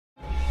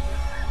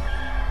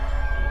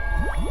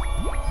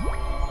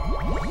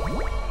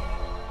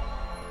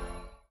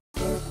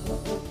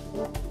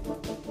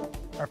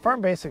Our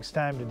Farm Basics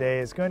time today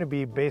is going to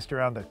be based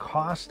around the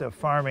cost of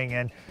farming,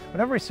 and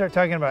whenever we start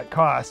talking about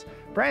costs,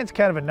 Brian's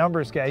kind of a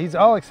numbers guy. He's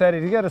all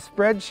excited. He's got a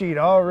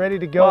spreadsheet all ready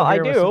to go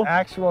here with some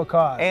actual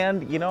costs.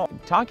 And you know,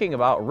 talking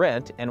about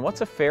rent and what's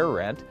a fair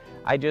rent,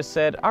 I just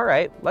said, all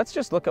right, let's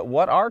just look at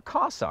what our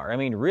costs are. I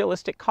mean,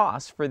 realistic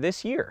costs for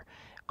this year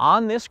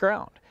on this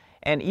ground.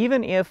 And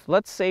even if,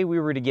 let's say we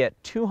were to get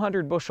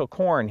 200 bushel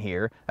corn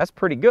here, that's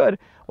pretty good.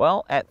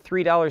 Well, at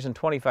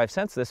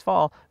 $3.25 this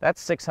fall,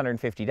 that's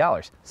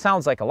 $650.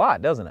 Sounds like a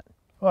lot, doesn't it?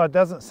 Well, it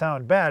doesn't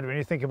sound bad when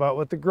you think about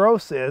what the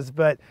gross is,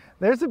 but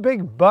there's a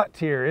big but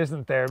here,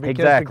 isn't there?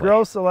 Because the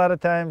gross a lot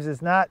of times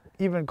is not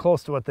even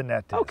close to what the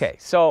net is. Okay,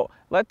 so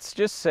let's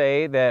just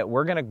say that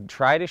we're going to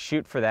try to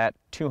shoot for that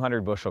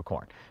 200 bushel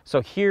corn. So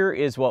here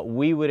is what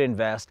we would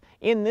invest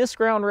in this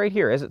ground right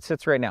here as it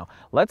sits right now.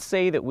 Let's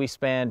say that we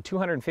spend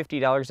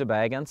 $250 a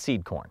bag on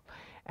seed corn.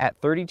 At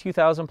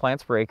 32,000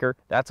 plants per acre,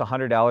 that's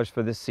 $100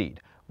 for the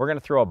seed. We're going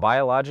to throw a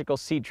biological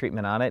seed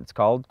treatment on it. It's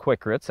called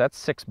Quick Roots.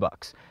 That's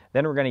 $6.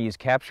 Then we're going to use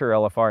Capture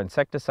LFR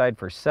insecticide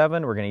for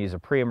 $7. We're going to use a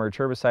pre-emerge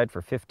herbicide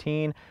for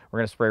 $15. We're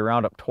going to spray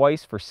Roundup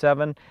twice for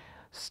 $7.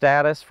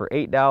 Status for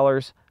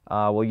 $8.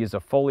 We'll use a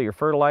foliar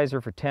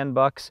fertilizer for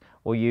 $10.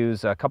 We'll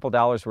use a couple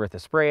dollars worth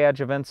of spray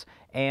adjuvants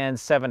and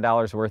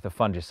 $7 worth of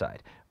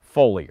fungicide,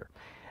 foliar.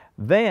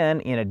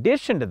 Then, in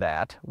addition to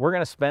that, we're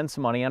going to spend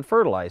some money on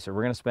fertilizer.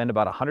 We're going to spend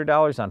about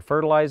 $100 on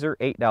fertilizer,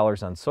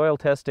 $8 on soil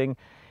testing,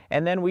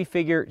 and then we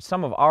figure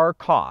some of our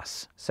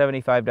costs,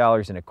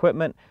 $75 in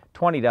equipment,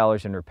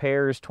 $20 in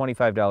repairs,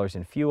 $25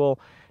 in fuel,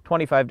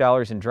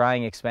 $25 in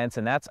drying expense,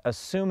 and that's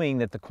assuming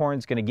that the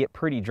corn's going to get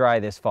pretty dry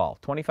this fall.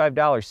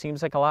 $25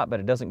 seems like a lot,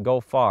 but it doesn't go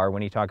far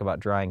when you talk about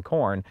drying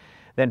corn.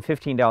 Then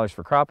 $15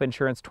 for crop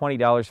insurance,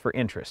 $20 for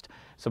interest.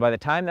 So by the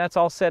time that's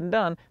all said and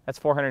done, that's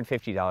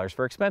 $450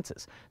 for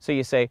expenses. So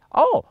you say,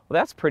 oh, well,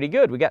 that's pretty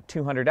good. We got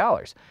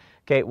 $200.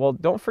 Okay, well,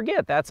 don't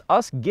forget, that's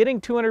us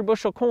getting 200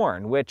 bushel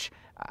corn, which,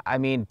 I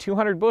mean,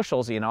 200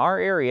 bushels in our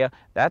area,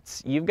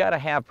 you've got to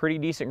have pretty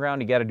decent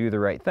ground. You got to do the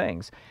right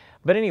things.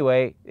 But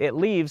anyway, it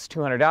leaves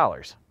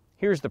 $200.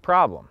 Here's the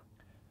problem.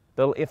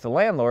 If the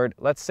landlord,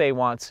 let's say,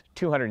 wants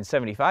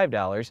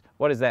 $275,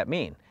 what does that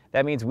mean?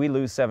 That means we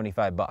lose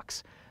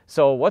 $75.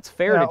 So what's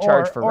fair to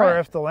charge for rent? Or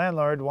if the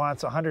landlord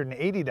wants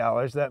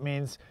 $180, that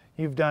means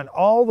you've done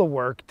all the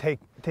work,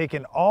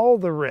 taken all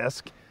the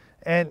risk,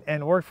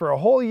 and worked for a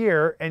whole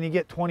year, and you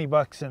get 20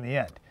 bucks in the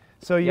end.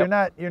 So you're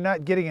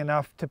not getting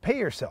enough to pay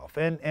yourself.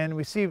 And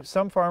we see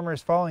some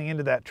farmers falling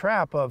into that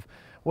trap of,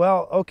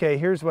 well, okay,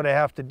 here's what I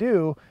have to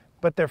do,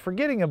 but they're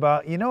forgetting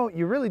about, you know,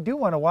 you really do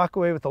want to walk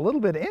away with a little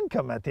bit of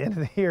income at the end of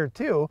the year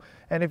too.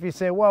 And if you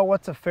say, well,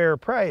 what's a fair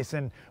price?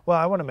 And well,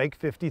 I want to make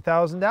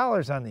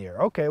 $50,000 on the year.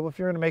 Okay, well, if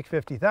you're going to make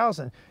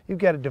 $50,000, you've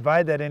got to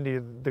divide that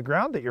into the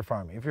ground that you're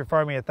farming. If you're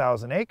farming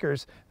 1,000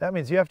 acres, that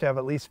means you have to have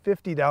at least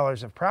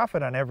 $50 of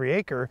profit on every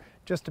acre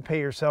just to pay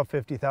yourself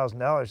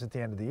 $50,000 at the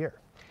end of the year.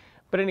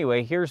 But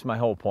anyway, here's my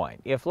whole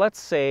point. If, let's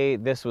say,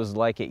 this was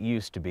like it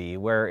used to be,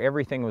 where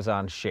everything was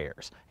on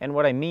shares, and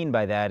what I mean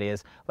by that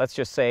is, let's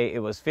just say it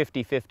was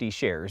 50-50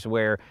 shares,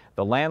 where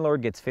the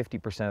landlord gets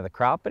 50% of the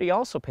crop, but he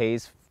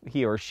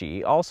or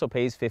she also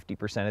pays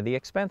 50% of the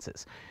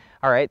expenses.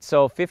 All right,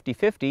 so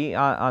 50-50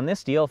 on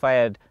this deal, if I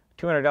had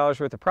 $200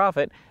 worth of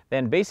profit,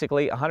 then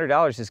basically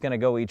 $100 is going to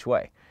go each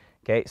way.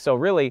 Okay, so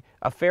really,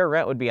 a fair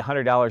rent would be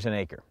 $100 an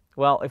acre.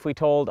 Well, if we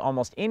told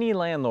almost any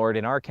landlord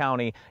in our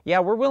county,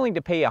 yeah, we're willing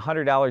to pay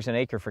 $100 an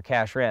acre for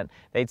cash rent,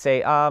 they'd say,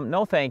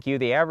 no thank you,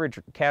 the average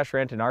cash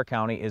rent in our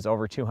county is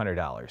over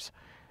 $200.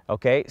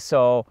 Okay,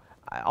 so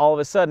all of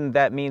a sudden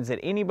that means that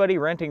anybody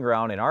renting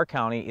ground in our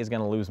county is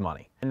going to lose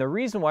money. And the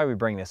reason why we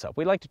bring this up,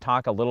 we'd like to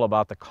talk a little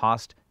about the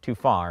cost to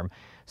farm.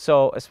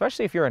 So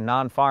especially if you're a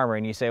non-farmer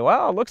and you say,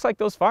 well, it looks like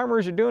those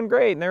farmers are doing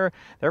great and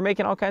they're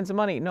making all kinds of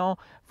money. No,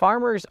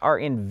 farmers are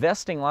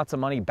investing lots of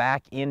money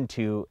back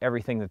into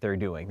everything that they're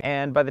doing.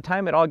 And by the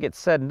time it all gets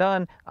said and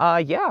done,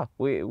 yeah,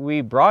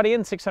 we brought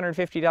in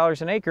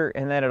 $650 an acre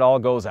and then it all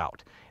goes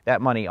out.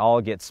 That money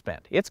all gets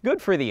spent. It's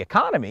good for the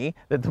economy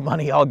that the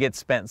money all gets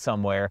spent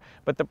somewhere,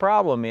 but the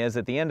problem is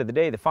at the end of the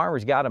day, the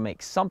farmers got to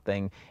make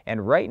something,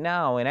 and right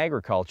now in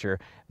agriculture,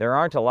 there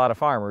aren't a lot of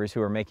farmers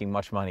who are making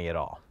much money at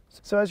all.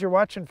 So as you're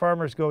watching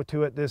farmers go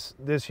to it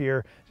this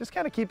year, just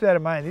kind of keep that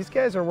in mind. These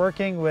guys are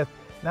working with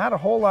not a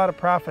whole lot of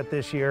profit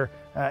this year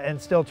and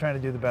still trying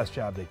to do the best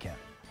job they can.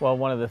 Well,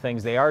 one of the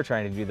things they are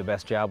trying to do the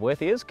best job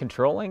with is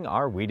controlling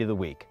our weed of the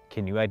week.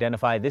 Can you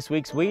identify this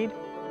week's weed?